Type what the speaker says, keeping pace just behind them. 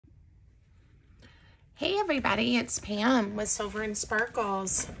Hey everybody, it's Pam with Silver and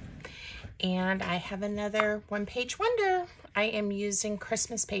Sparkles, and I have another one-page wonder. I am using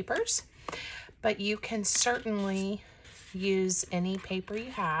Christmas papers, but you can certainly use any paper you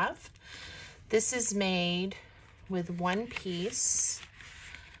have. This is made with one piece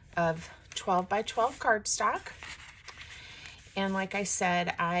of 12 by 12 cardstock, and like I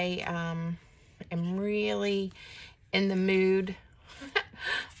said, I am really in the mood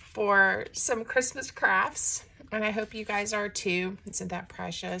for some Christmas crafts, and I hope you guys are too. Isn't that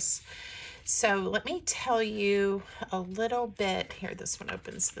precious? So let me tell you a little bit here. This one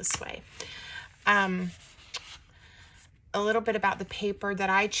opens this way. A little bit about the paper that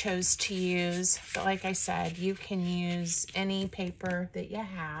I chose to use, but like I said, you can use any paper that you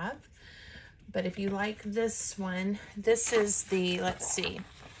have. But if you like this one, this is the, let's see,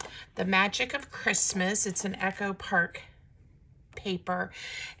 the Magic of Christmas. It's an Echo Park paper,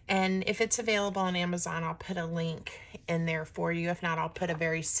 and if it's available on Amazon, I'll put a link in there for you. If not, I'll put a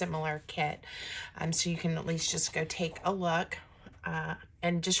very similar kit, so you can at least just go take a look.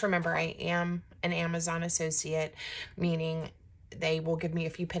 And just remember, I am an Amazon associate, meaning they will give me a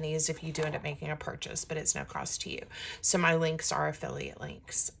few pennies if you do end up making a purchase, but it's no cost to you. So my links are affiliate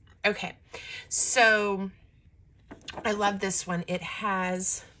links. Okay, so I love this one. It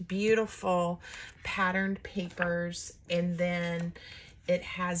has beautiful patterned papers, and then it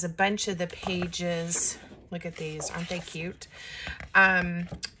has a bunch of the pages. Look at these, aren't they cute? A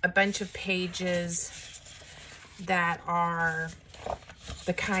bunch of pages that are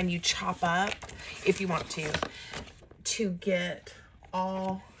the kind you chop up if you want to get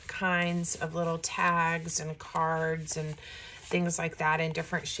all kinds of little tags and cards and things like that in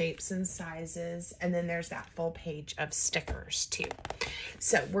different shapes and sizes. And then there's that full page of stickers too.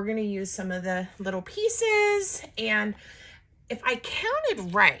 So we're going to use some of the little pieces, and if I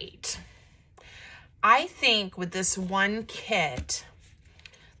counted right, I think with this one kit,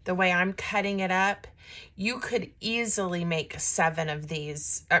 the way I'm cutting it up, you could easily make 7 of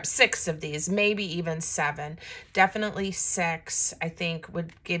these, or 6 of these, maybe even 7. Definitely 6, I think,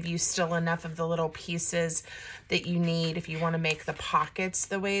 would give you still enough of the little pieces that you need if you want to make the pockets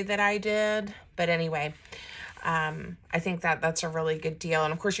the way that I did. But anyway, I think that's a really good deal.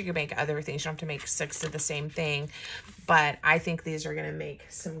 And of course, you can make other things. You don't have to make 6 of the same thing. But I think these are going to make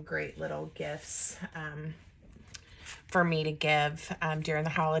some great little gifts for me to give during the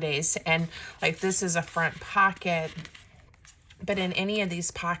holidays. And like, this is a front pocket, but in any of these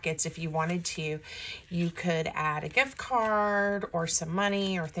pockets, if you wanted to, you could add a gift card or some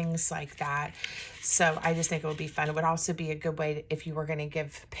money or things like that. So I just think it would be fun. It would also be a good way if you were going to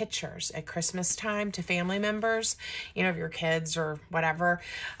give pictures at Christmas time to family members, you know, of your kids or whatever,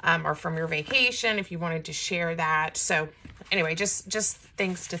 or from your vacation, if you wanted to share that. So anyway, just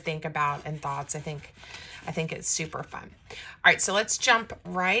things to think about and thoughts. I think it's super fun. All right, so let's jump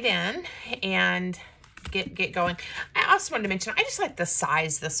right in and get going. I also wanted to mention, I just like the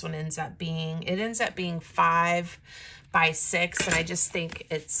size this one ends up being. It ends up being 5 by 6, and I just think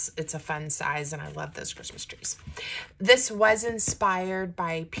it's a fun size, and I love those Christmas trees. This was inspired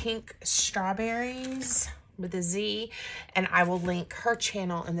by Pink Strawberries with a Z, and I will link her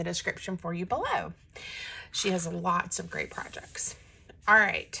channel in the description for you below. She has lots of great projects. All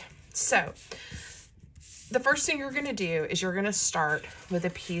right, so the first thing you're going to do is you're going to start with a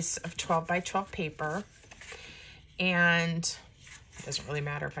piece of 12 by 12 paper, and it doesn't really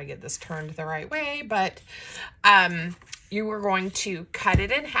matter if I get this turned the right way, but you are going to cut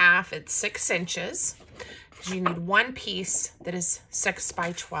it in half at 6 inches, because you need one piece that is 6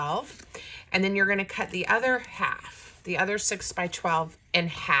 by 12, and then you're going to cut the other half, the other 6 by 12 in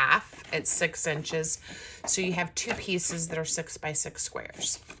half at 6 inches, so you have 2 pieces that are 6 by 6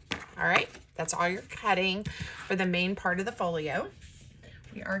 squares. All right, that's all you're cutting for the main part of the folio.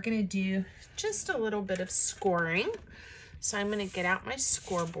 We are going to do just a little bit of scoring. So I'm going to get out my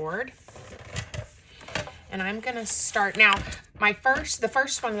scoreboard, and I'm going to start. Now, the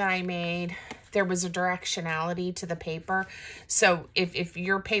first one that I made, there was a directionality to the paper. So if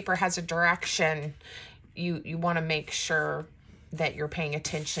your paper has a direction, you want to make sure that you're paying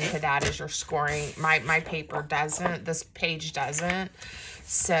attention to that as you're scoring. My paper doesn't, this page doesn't.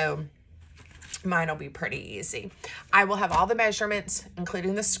 So mine will be pretty easy. I will have all the measurements,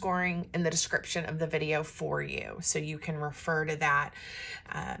 including the scoring, in the description of the video for you, so you can refer to that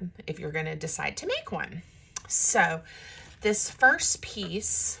if you're going to decide to make one. So this first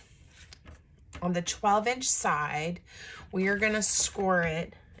piece on the 12-inch side, we are going to score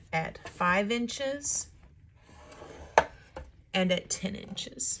it at 5 inches and at 10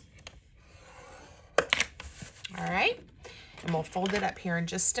 inches. All right, and we'll fold it up here in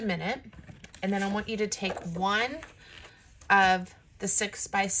just a minute. And then I want you to take one of the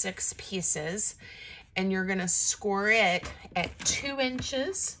 6x6 pieces and you're gonna score it at 2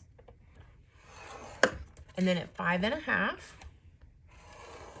 inches and then at 5.5.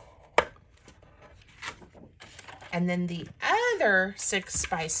 And then the other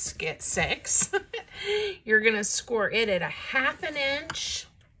 6x6, you're gonna score it at 1/2 inch.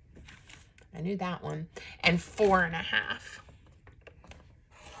 I knew that one. And 4.5.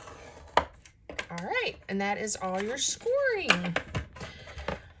 All right, and that is all your scoring.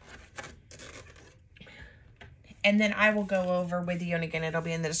 And then I will go over with you, and again, it'll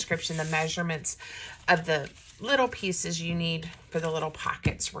be in the description, the measurements of the little pieces you need for the little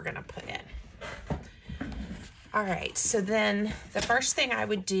pockets we're gonna put in. All right, so then the first thing I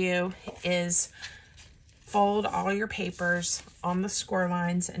would do is fold all your papers on the score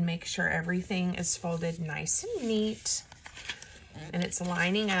lines and make sure everything is folded nice and neat and it's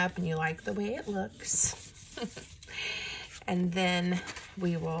lining up and you like the way it looks. And then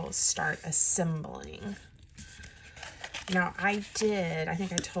we will start assembling. Now I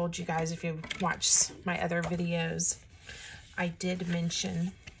think I told you guys if you watched my other videos, I did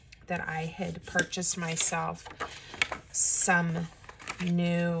mention that I had purchased myself some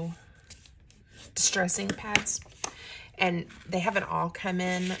new distressing pads, and they haven't all come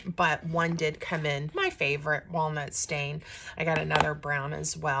in, but one did come in, my favorite, walnut stain. I got another brown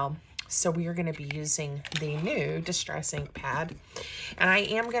as well. So we are going to be using the new distressing pad, and I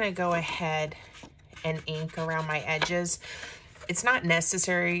am going to go ahead and ink around my edges. It's not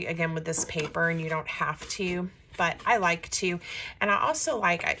necessary, again, with this paper, and you don't have to, but I like to. And I also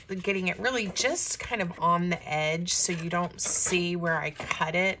like getting it really just kind of on the edge so you don't see where I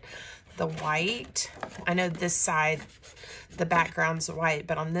cut it, the white. I know this side, the background's white,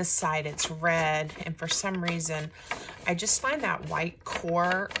 but on this side it's red. And for some reason, I just find that white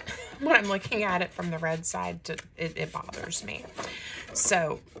core, when I'm looking at it from the red side, it bothers me.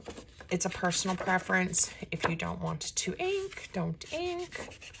 So it's a personal preference. If you don't want to ink, don't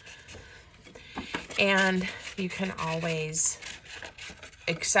ink. And you can always,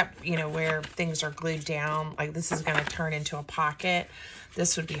 except, you know, where things are glued down, like this is going to turn into a pocket.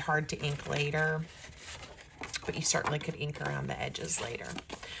 This would be hard to ink later, but you certainly could ink around the edges later.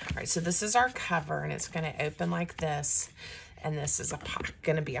 All right, so this is our cover, and it's going to open like this, and this is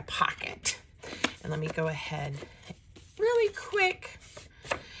going to be a pocket. And let me go ahead really quick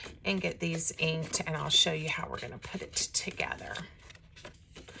and get these inked, and I'll show you how we're going to put it together.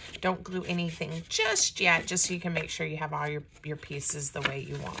 Don't glue anything just yet, just so you can make sure you have all your pieces the way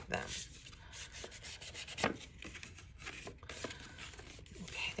you want them.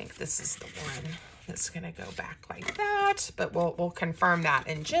 Okay, I think this is the one that's gonna go back like that, but we'll confirm that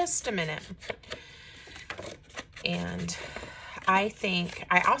in just a minute. And I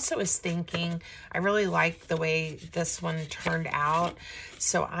also was thinking, I really like the way this one turned out,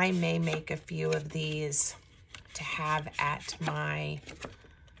 so I may make a few of these to have at my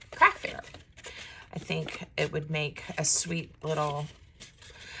craft fair. I think it would make a sweet little,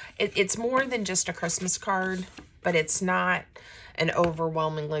 it's more than just a Christmas card, but it's not an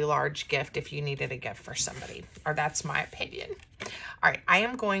overwhelmingly large gift if you needed a gift for somebody, or that's my opinion. All right, I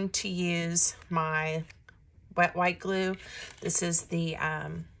am going to use my wet white glue. This is the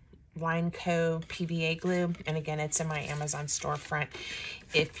Line Co. PVA glue, and again, it's in my Amazon storefront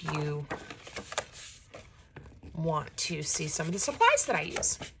if you want to see some of the supplies that I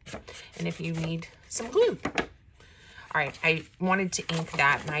use, and if you need some glue. All right, I wanted to ink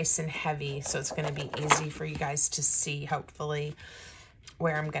that nice and heavy, so it's going to be easy for you guys to see, hopefully,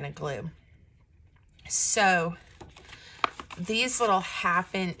 where I'm going to glue. So these little 1/2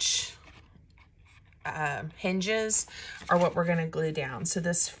 inch hinges are what we're going to glue down. So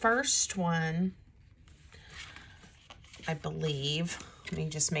this first one, I believe, let me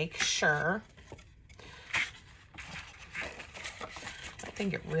just make sure. I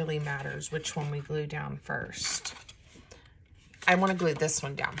think it really matters which one we glue down first. I want to glue this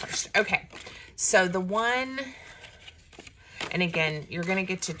one down first. Okay, so the one, and again, you're going to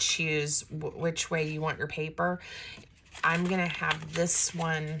get to choose which way you want your paper. I'm going to have this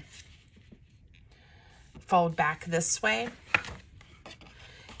one fold back this way,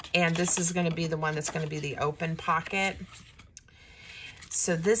 and this is going to be the one that's going to be the open pocket.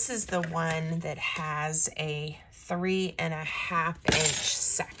 So this is the one that has a 3.5 inch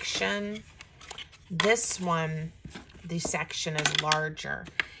section. This one the section is larger.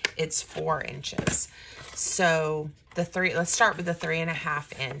 It's 4 inches. So let's start with the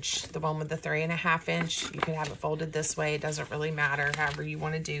 3.5 inch. The one with the 3.5 inch, you can have it folded this way. It doesn't really matter, however you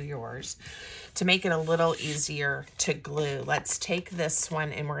want to do yours. To make it a little easier to glue, let's take this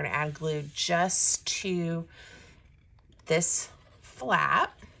one and we're going to add glue just to this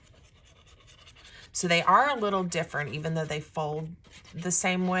flap. So they are a little different, even though they fold the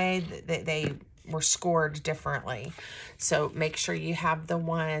same way. They were scored differently. So make sure you have the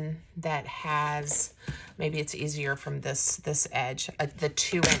one that has, maybe it's easier from this edge, the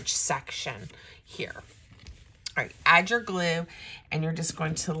 2-inch section here. All right, add your glue, and you're just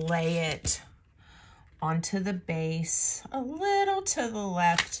going to lay it onto the base a little to the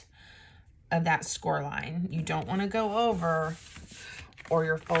left of that score line. You don't want to go over, or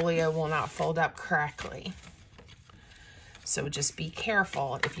your folio will not fold up correctly. So just be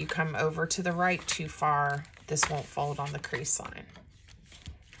careful. If you come over to the right too far, this won't fold on the crease line.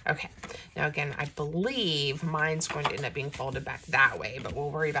 Okay, now again, I believe mine's going to end up being folded back that way, but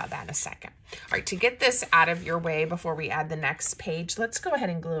we'll worry about that in a second. All right, to get this out of your way before we add the next page, let's go ahead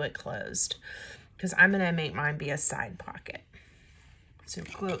and glue it closed, because I'm gonna make mine be a side pocket. So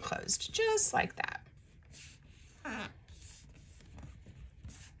glue it closed, just like that. And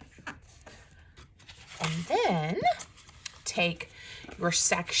then take your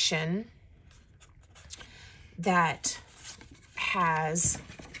section that has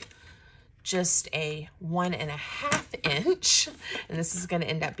just a 1.5 inch, and this is going to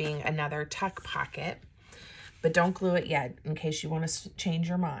end up being another tuck pocket, but don't glue it yet in case you want to change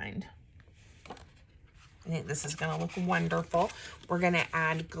your mind. I think this is going to look wonderful. We're going to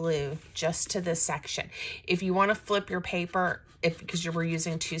add glue just to this section. If you want to flip your paper, because you were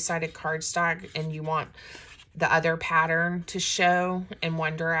using 2-sided cardstock and you want the other pattern to show in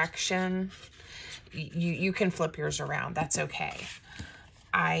one direction, you can flip yours around. That's okay.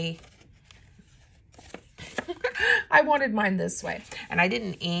 I wanted mine this way, and I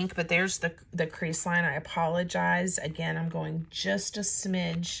didn't ink, but there's the crease line. I apologize. Again, I'm going just a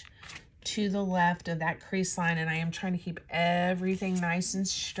smidge to the left of that crease line, and I am trying to keep everything nice and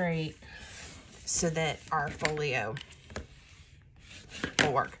straight so that our folio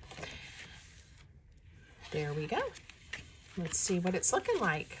will work. There we go. Let's see what it's looking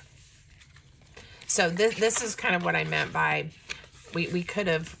like. So this is kind of what I meant by we could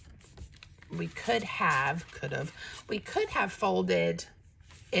have folded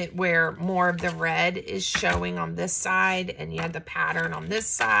it where more of the red is showing on this side and you had the pattern on this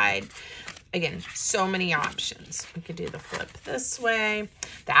side. Again, so many options. We could do the flip this way.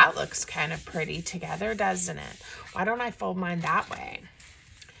 That looks kind of pretty together, doesn't it? Why don't I fold mine that way?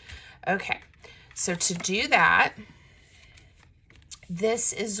 Okay, so to do that,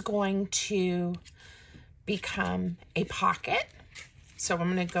 this is going to become a pocket. So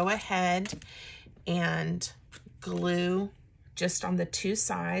I'm going to go ahead and glue just on the 2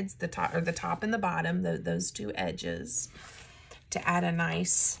 sides, the top and the bottom, those 2 edges, to add a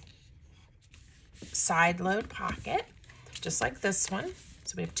nice side load pocket, just like this one.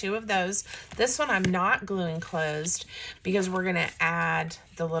 So we have 2 of those. This one I'm not gluing closed because we're going to add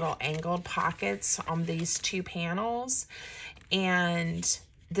the little angled pockets on these 2 panels. And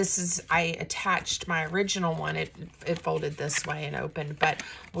this is, I attached my original one. It folded this way and opened, but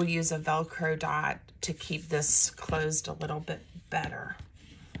we'll use a Velcro dot to keep this closed a little bit better.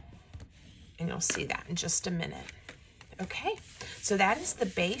 And you'll see that in just a minute. Okay, so that is the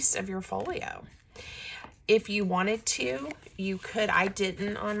base of your folio. If you wanted to, you could, I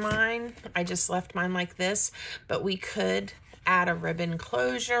didn't on mine. I just left mine like this, but we could add a ribbon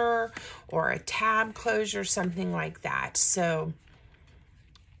closure or a tab closure, something like that. So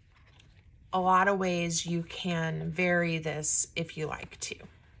a lot of ways you can vary this if you like to,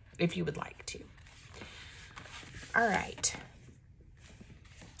 if you would like to. All right,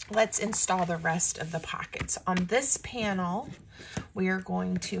 let's install the rest of the pockets. On this panel, we are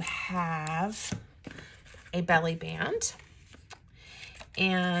going to have a belly band,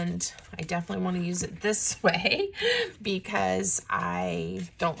 and I definitely want to use it this way because I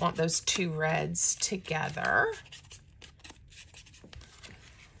don't want those 2 reds together.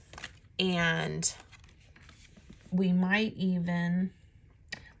 And we might even,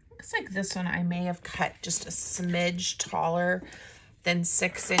 looks like this one I may have cut just a smidge taller than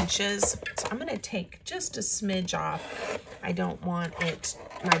 6 inches. So I'm going to take just a smidge off. I don't want it,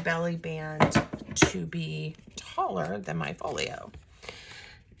 my belly band, to be taller than my folio.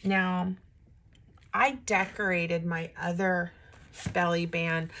 Now, I decorated my other belly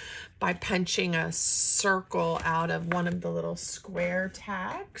band by punching a circle out of one of the little square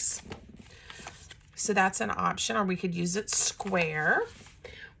tags. So that's an option, or we could use it square.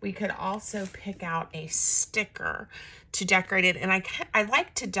 We could also pick out a sticker to decorate it. And I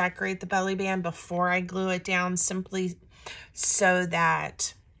like to decorate the belly band before I glue it down, simply so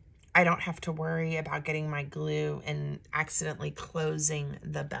that I don't have to worry about getting my glue and accidentally closing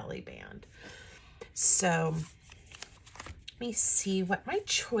the belly band. So let me see what my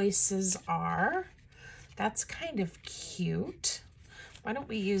choices are. That's kind of cute. Why don't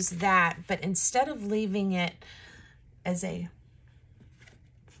we use that? But instead of leaving it as a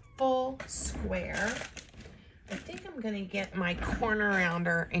full square, I think I'm going to get my corner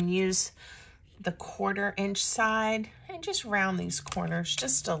rounder and use the 1/4 inch side and just round these corners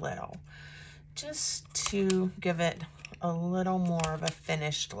just a little, just to give it a little more of a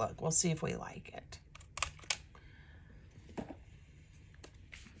finished look. We'll see if we like it.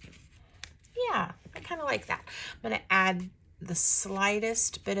 Yeah, I kind of like that. I'm going to add the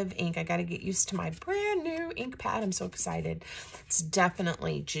slightest bit of ink. I got to get used to my brand new ink pad. I'm so excited. It's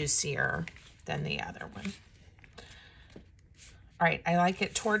definitely juicier than the other one. All right, I like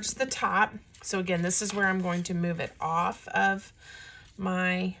it towards the top. So again, this is where I'm going to move it off of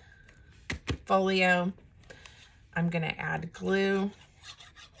my folio. I'm going to add glue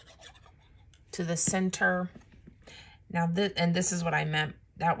to the center. Now, this is what I meant.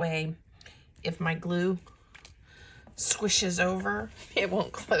 That way, if my glue squishes over, it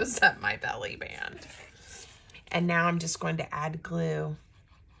won't close up my belly band. And now I'm just going to add glue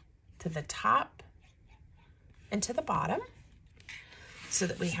to the top and to the bottom so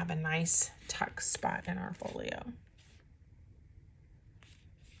that we have a nice tuck spot in our folio.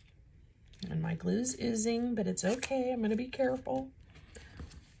 And my glue's oozing, but it's okay. I'm going to be careful.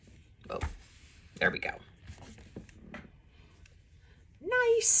 Oh, there we go.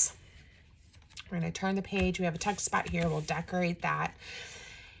 Nice. We're going to turn the page. We have a tuck spot here. We'll decorate that.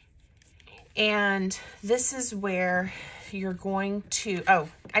 And this is where you're going to, oh,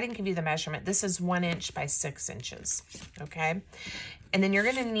 I didn't give you the measurement. This is 1 inch by 6 inches, okay? And then you're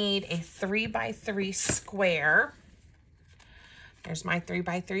going to need a 3x3 square. There's my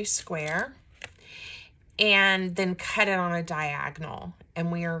 3x3 square. And then cut it on a diagonal. And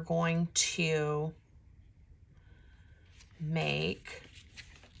we are going to make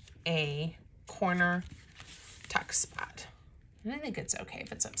a corner tuck spot. And I think it's okay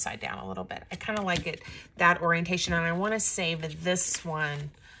if it's upside down a little bit. I kind of like it, that orientation, and I want to save this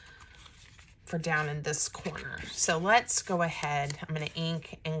one for down in this corner. So let's go ahead. I'm going to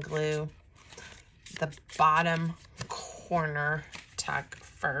ink and glue the bottom corner tuck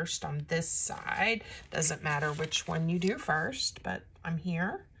first on this side. Doesn't matter which one you do first, but I'm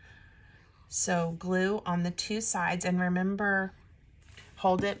here. So glue on the 2 sides, and remember,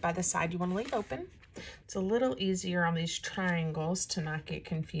 hold it by the side you want to leave open. It's a little easier on these triangles to not get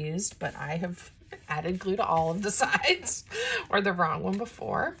confused, but I have added glue to all of the sides or the wrong one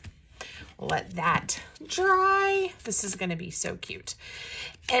before. Let that dry. This is going to be so cute.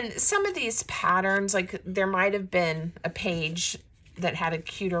 And some of these patterns, like there might have been a page that had a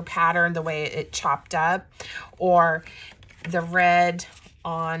cuter pattern, the way it chopped up, or the red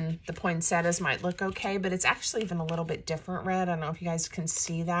on the poinsettias might look okay, but it's actually even a little bit different red. I don't know if you guys can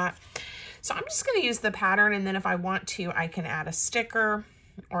see that. So I'm just going to use the pattern, and then if I want to, I can add a sticker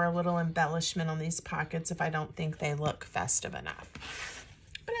or a little embellishment on these pockets if I don't think they look festive enough.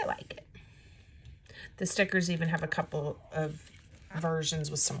 But I like it. The stickers even have a couple of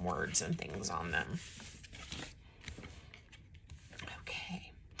versions with some words and things on them.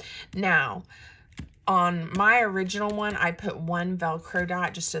 Okay. Now, on my original one, I put 1 Velcro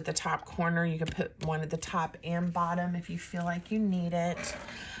dot just at the top corner. You could put 1 at the top and bottom if you feel like you need it.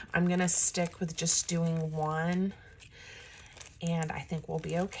 I'm going to stick with just doing 1, and I think we'll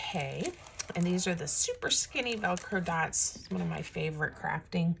be okay. And these are the super skinny Velcro dots. It's one of my favorite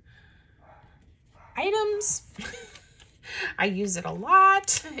crafting items. I use it a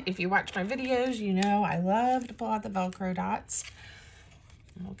lot. If you watch my videos, you know I love to pull out the Velcro dots.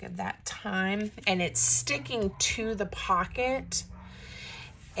 We'll give that time. And it's sticking to the pocket,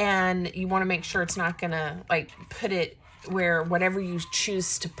 and you want to make sure it's not going to like put it where whatever you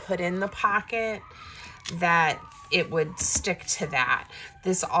choose to put in the pocket, that it would stick to that.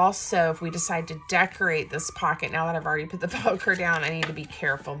 This also, if we decide to decorate this pocket, now that I've already put the Velcro down, I need to be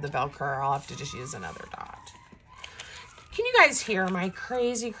careful of the Velcro, or I'll have to just use another dot. Can you guys hear my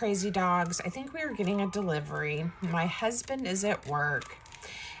crazy, crazy dogs? I think we are getting a delivery. My husband is at work,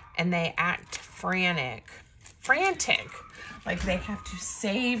 and they act frantic, like they have to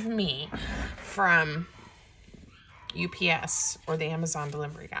save me from UPS or the Amazon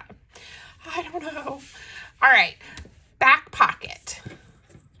delivery guy. I don't know. All right, back pocket.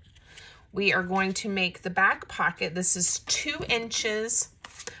 we are going to make the back pocket. This is 2 inches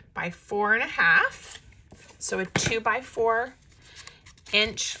by 4.5. So a 2 by 4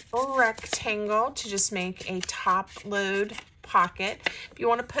 inch rectangle to just make a top load pocket. If you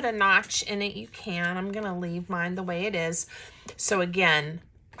want to put a notch in it, you can. I'm going to leave mine the way it is. So again,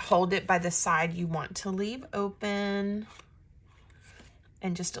 hold it by the side you want to leave open,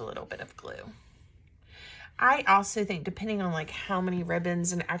 and just a little bit of glue. I also think, depending on like how many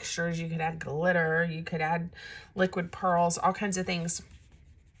ribbons and extras, you could add glitter, you could add liquid pearls, all kinds of things,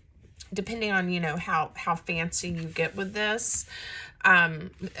 depending on, you know, how fancy you get with this,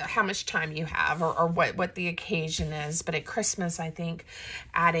 how much time you have, or what the occasion is. But at Christmas, I think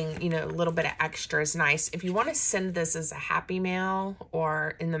adding, you know, a little bit of extra is nice. If you want to send this as a happy mail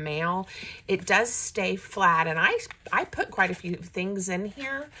or in the mail, it does stay flat. And I put quite a few things in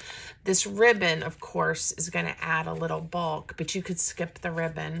here. This ribbon, of course, is going to add a little bulk, but you could skip the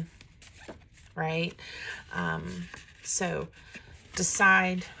ribbon, right? So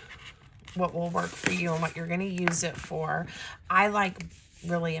decide what will work for you and what you're going to use it for. I like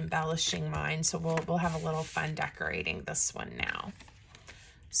really embellishing mine, so we'll have a little fun decorating this one now.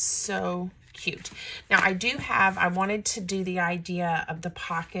 So cute. Now I wanted to do the idea of the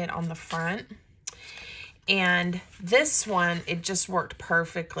pocket on the front. And this one, it just worked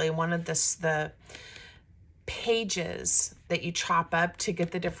perfectly. One of the pages that you chop up to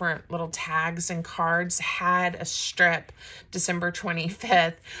get the different little tags and cards had a strip, December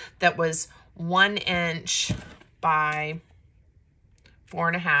 25th, that was 1 inch by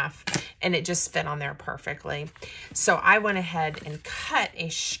 4.5, and it just fit on there perfectly. So I went ahead and cut a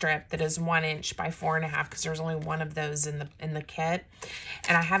strip that is 1 inch by 4.5 because there's only one of those in the kit,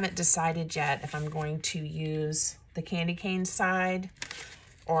 and I haven't decided yet if I'm going to use the candy cane side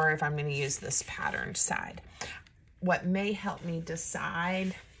or if I'm going to use this patterned side. What may help me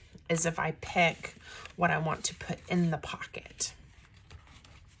decide is if I pick what I want to put in the pocket.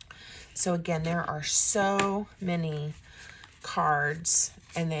 So again, there are so many cards,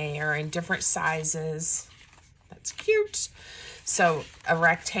 and they are in different sizes. That's cute. So a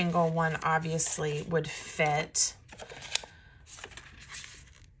rectangle one obviously would fit,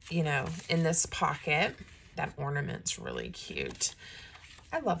 you know, in this pocket. That ornament's really cute.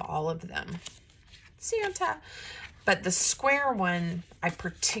 I love all of them. Santa. But the square one, I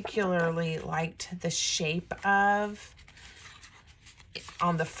particularly liked the shape of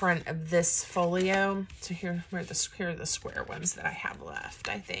on the front of this folio. So here are the square ones that I have left,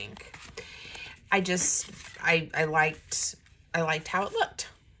 I think. I liked how it looked.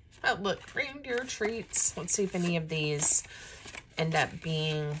 Oh, look, reindeer treats. Let's see if any of these end up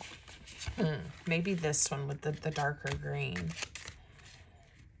being, maybe this one with the darker green.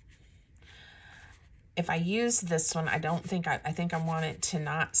 If I use this one, I think I want it to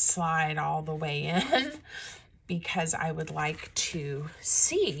not slide all the way in, because I would like to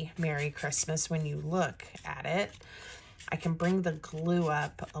see Merry Christmas when you look at it. I can bring the glue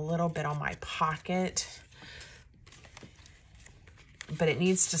up a little bit on my pocket, but it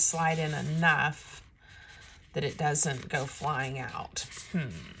needs to slide in enough that it doesn't go flying out.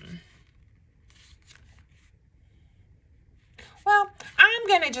 Well, I'm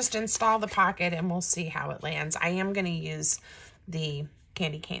going to just install the pocket and we'll see how it lands. I am going to use the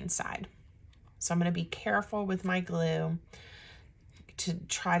candy cane side. So I'm going to be careful with my glue to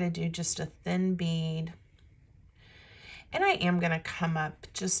try to do just a thin bead. And I am going to come up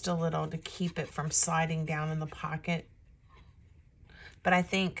just a little to keep it from sliding down in the pocket. But I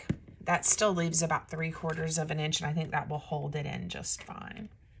think that still leaves about 3/4 of an inch, and I think that will hold it in just fine.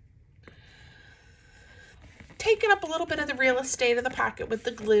 Taking up a little bit of the real estate of the pocket with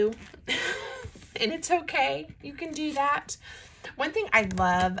the glue. And it's okay. You can do that. One thing I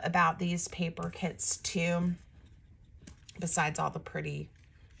love about these paper kits too, besides all the pretty,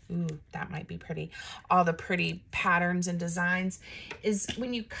 that might be pretty, all the pretty patterns and designs, is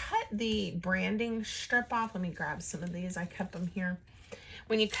when you cut the branding strip off. Let me grab some of these. I cut them here.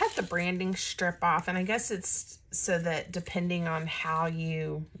 When you cut the branding strip off, and I guess it's so that depending on how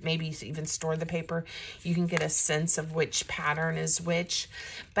you maybe even store the paper, you can get a sense of which pattern is which.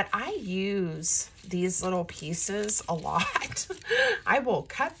 But I use these little pieces a lot. I will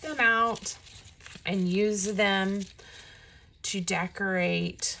cut them out and use them to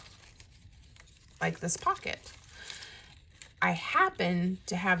decorate like this pocket. I happen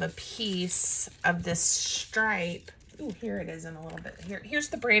to have a piece of this stripe. Ooh, here it is in a little bit. Here's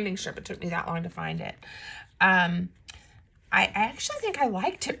the branding strip. It took me that long to find it. I actually think I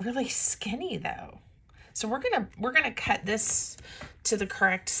liked it really skinny though. So we're gonna cut this to the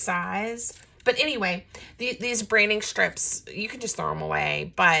correct size. But anyway, these branding strips, you can just throw them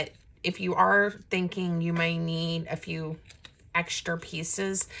away. But if you are thinking you may need a few extra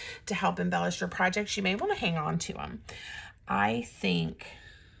pieces to help embellish your projects, you may want to hang on to them. I think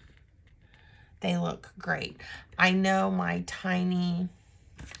they look great. I know my tiny,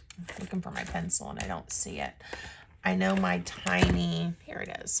 I'm looking for my pencil and I don't see it. I know my tiny, here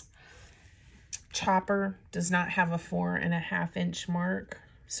it is, chopper does not have a 4.5 inch mark.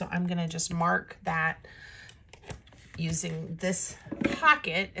 So I'm gonna just mark that using this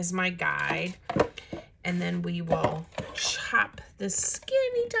pocket as my guide. And then we will chop this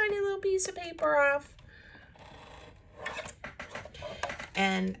skinny tiny little piece of paper off.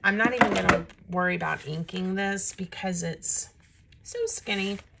 And I'm not even gonna worry about inking this because it's so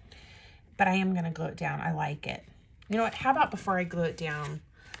skinny, but I am gonna glue it down. I like it. You know what, how about before I glue it down,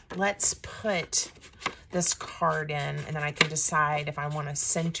 let's put this card in and then I can decide if I wanna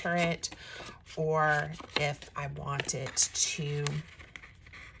center it or if I want it to,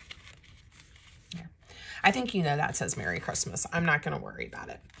 yeah. I think you know that says Merry Christmas. I'm not gonna worry about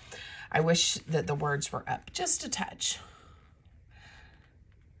it. I wish that the words were up just a touch.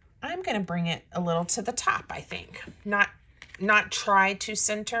 I'm gonna bring it a little to the top, I think. Not try to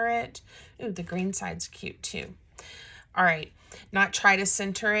center it. Ooh, the green side's cute too. All right, not try to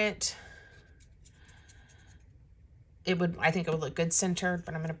center it. I think it would look good centered,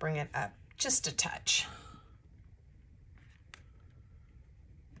 but I'm gonna bring it up just a touch.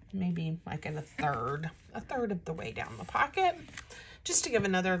 Maybe like in a third of the way down the pocket, just to give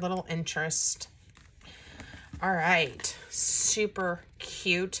another little interest. All right, super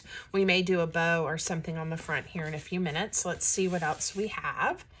cute. We may do a bow or something on the front here in a few minutes. Let's see what else we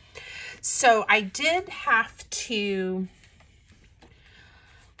have. So I did have to,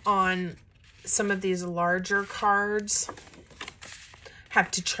 on some of these larger cards, have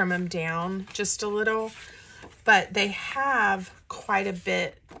to trim them down just a little, but they have quite a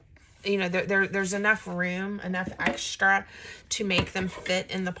bit, you know, there's enough room, enough extra to make them fit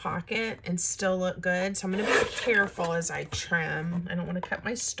in the pocket and still look good. So I'm going to be careful as I trim. I don't want to cut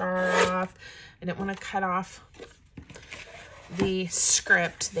my star off. I don't want to cut off the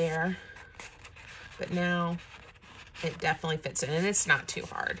script there. But now it definitely fits in, and it's not too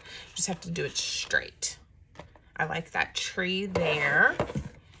hard. You just have to do it straight. I like that tree there.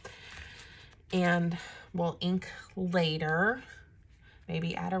 And we'll ink later.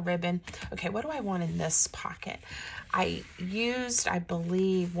 Maybe add a ribbon. Okay, what do I want in this pocket? I used, I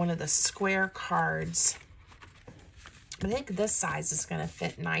believe, one of the square cards. I think this size is going to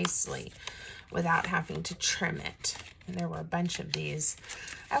fit nicely without having to trim it. And there were a bunch of these.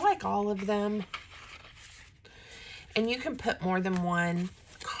 I like all of them. And you can put more than one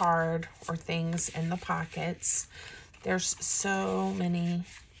card or things in the pockets. There's so many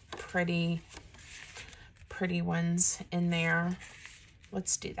pretty ones in there.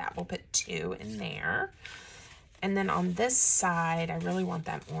 Let's do that. We'll put 2 in there. And then on this side, I really want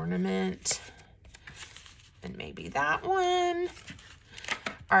that ornament. And maybe that one.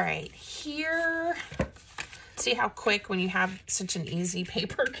 All right, here. See how quick when you have such an easy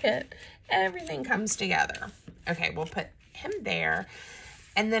paper kit, everything comes together. Okay, we'll put him there.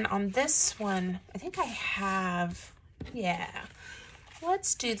 And then on this one, I think I have, yeah,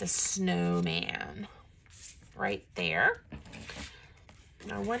 let's do the snowman right there.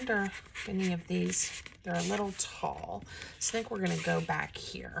 I wonder if any of these, they're a little tall. So I think we're going to go back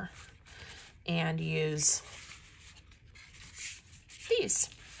here and use these.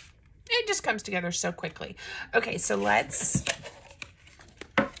 It just comes together so quickly. Okay, so let's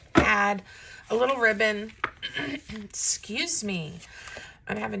add a little ribbon. Excuse me.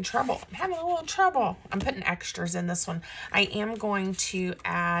 I'm having trouble. I'm having a little trouble. I'm putting extras in this one. I am going to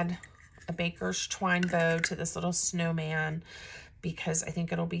add a baker's twine bow to this little snowman because I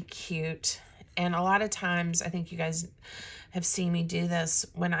think it'll be cute. And a lot of times, I think you guys have seen me do this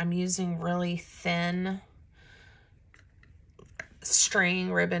when I'm using really thin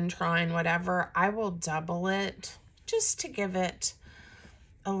string, ribbon, twine, whatever, I will double it just to give it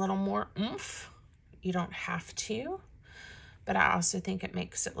a little more oomph. You don't have to, but I also think it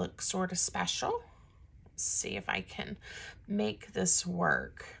makes it look sort of special. Let's see if I can make this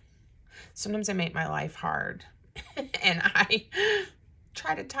work. Sometimes I make my life hard and I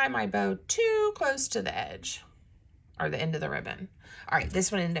try to tie my bow too close to the edge or the end of the ribbon. All right,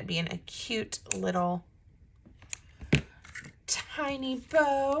 this one ended up being a cute little tiny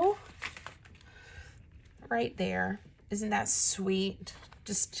bow right there. Isn't that sweet?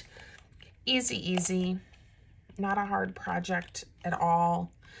 Just easy, easy. Not a hard project at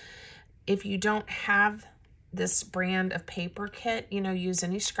all. If you don't have this brand of paper kit, you know, use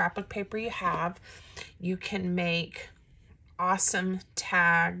any scrapbook paper you have. You can make awesome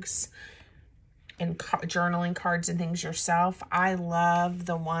tags and journaling cards and things yourself. I love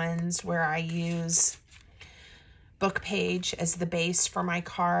the ones where I use book page as the base for my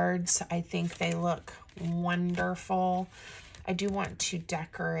cards. I think they look wonderful. I do want to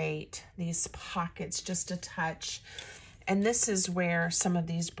decorate these pockets just a touch. And this is where some of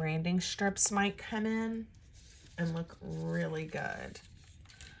these branding strips might come in and look really good.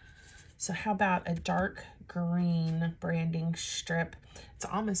 So how about a dark green branding strip? It's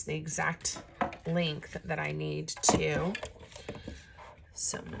almost the exact length that I need to.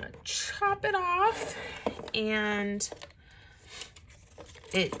 So I'm gonna chop it off, and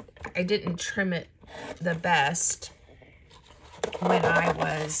I didn't trim it the best when I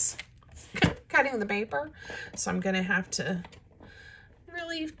was cutting the paper, so I'm gonna have to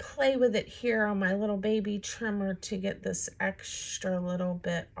really play with it here on my little baby trimmer to get this extra little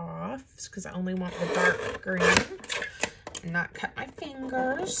bit off, because I only want the dark green and not cut my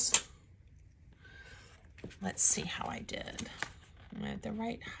fingers. Let's see how I did. Am I at the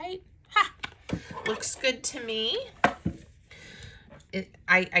right height? Ha! Looks good to me.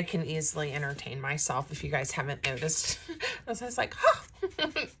 I can easily entertain myself if you guys haven't noticed. I was like, huh.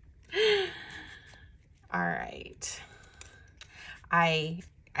 All right. I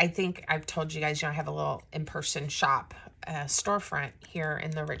think I've told you guys, I have a little in-person shop storefront here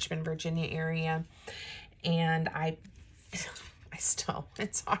in the Richmond, Virginia area. And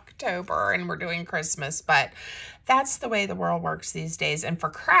it's October and we're doing Christmas, but that's the way the world works these days. And for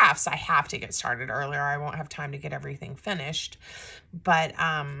crafts, I have to get started earlier. I won't have time to get everything finished. But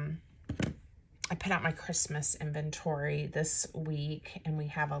I put out my Christmas inventory this week, and we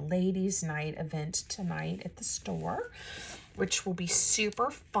have a ladies' night event tonight at the store, which will be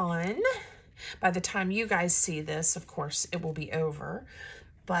super fun. By the time you guys see this, of course, it will be over.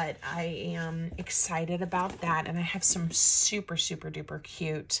 But I am excited about that, and I have some super, super duper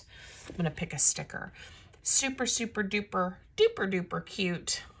cute, I'm going to pick a sticker, super, super duper, duper duper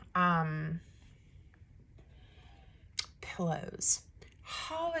cute pillows,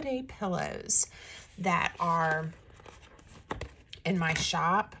 holiday pillows that are in my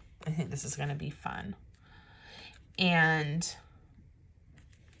shop. I think this is going to be fun. And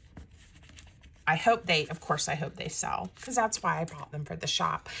I hope they sell, because that's why I bought them for the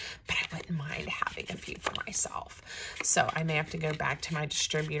shop, but I wouldn't mind having a few for myself. So I may have to go back to my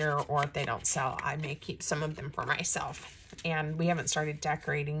distributor, or if they don't sell, I may keep some of them for myself. And we haven't started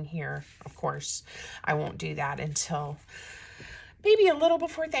decorating here. Of course, I won't do that until maybe a little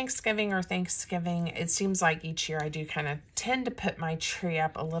before Thanksgiving or Thanksgiving. It seems like each year I do kind of tend to put my tree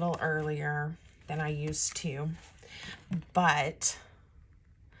up a little earlier than I used to, but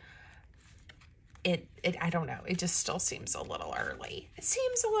I don't know. It just still seems a little early. It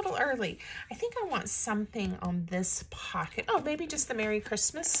seems a little early. I think I want something on this pocket. Oh, maybe just the Merry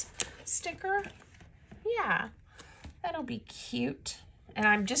Christmas sticker. Yeah, that'll be cute. And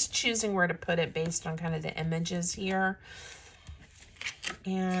I'm just choosing where to put it based on kind of the images here.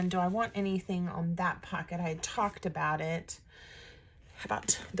 And do I want anything on that pocket? I had talked about it. How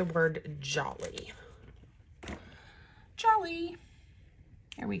about the word jolly? Jolly.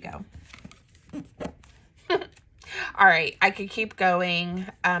 There we go. All right, I could keep going.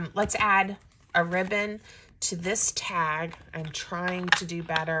 Let's add a ribbon to this tag. I'm trying to do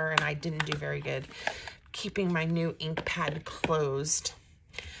better, and I didn't do very good keeping my new ink pad closed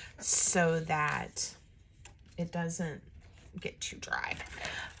so that it doesn't get too dry.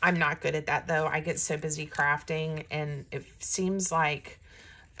 I'm not good at that, though. I get so busy crafting, and it seems like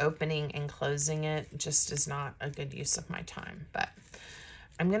opening and closing it just is not a good use of my time, but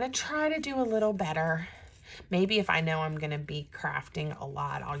I'm going to try to do a little better. Maybe if I know I'm going to be crafting a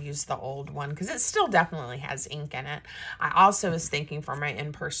lot, I'll use the old one, because it still definitely has ink in it. I also was thinking for my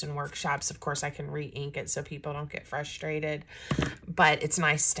in-person workshops, of course, I can re-ink it so people don't get frustrated. But it's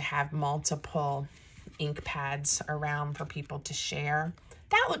nice to have multiple ink pads around for people to share.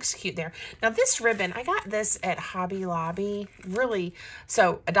 That looks cute there. Now this ribbon, I got this at Hobby Lobby. Really,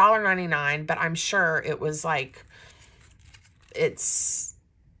 so $1.99, but I'm sure it was like,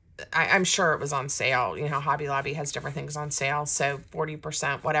 I'm sure it was on sale. You know, Hobby Lobby has different things on sale, so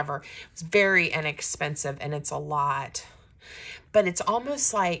 40%, whatever. It's very inexpensive, and it's a lot. But it's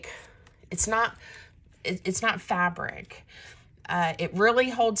almost like, it's not fabric. It really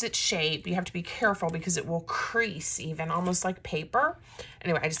holds its shape. You have to be careful because it will crease even, almost like paper.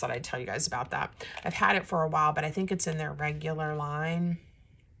 Anyway, I just thought I'd tell you guys about that. I've had it for a while, but I think it's in their regular line.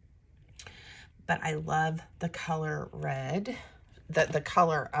 But I love the color red. The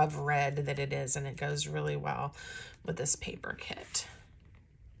color of red that it is, and it goes really well with this paper kit.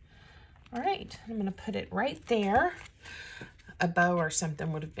 All right, I'm gonna put it right there. A bow or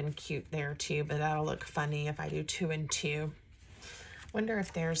something would have been cute there too, but that'll look funny if I do 2 and 2. Wonder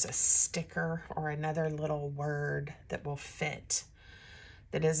if there's a sticker or another little word that will fit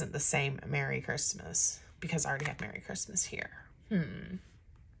that isn't the same Merry Christmas, because I already have Merry Christmas here. I'm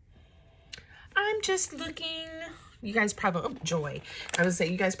just looking. You guys probably, oh, joy. I would say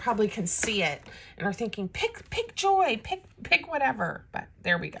you guys probably can see it and are thinking, pick joy, pick whatever. But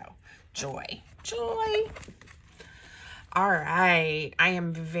there we go. Joy. All right. I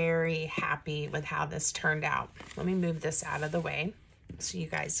am very happy with how this turned out. Let me move this out of the way so you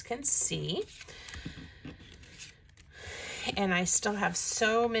guys can see. And I still have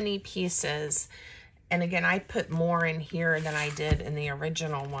so many pieces. And again, I put more in here than I did in the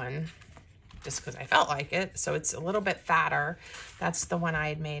original one, just because I felt like it. So it's a little bit fatter. That's the one I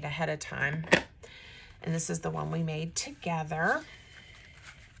had made ahead of time. And this is the one we made together.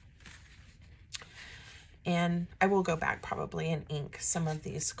 And I will go back probably and ink some of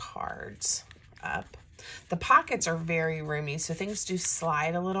these cards up. The pockets are very roomy, so things do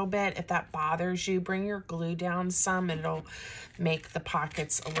slide a little bit. If that bothers you, bring your glue down some and it'll make the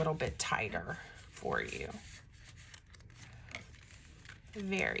pockets a little bit tighter for you.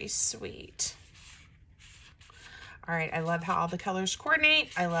 Very sweet. All right, I love how all the colors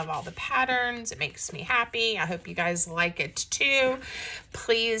coordinate. I love all the patterns. It makes me happy. I hope you guys like it too.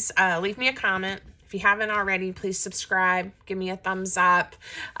 Please leave me a comment. If you haven't already, please subscribe. Give me a thumbs up.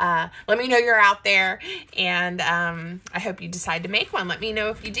 Let me know you're out there. And I hope you decide to make one. Let me know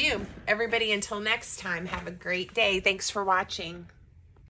if you do. Everybody, until next time, have a great day. Thanks for watching.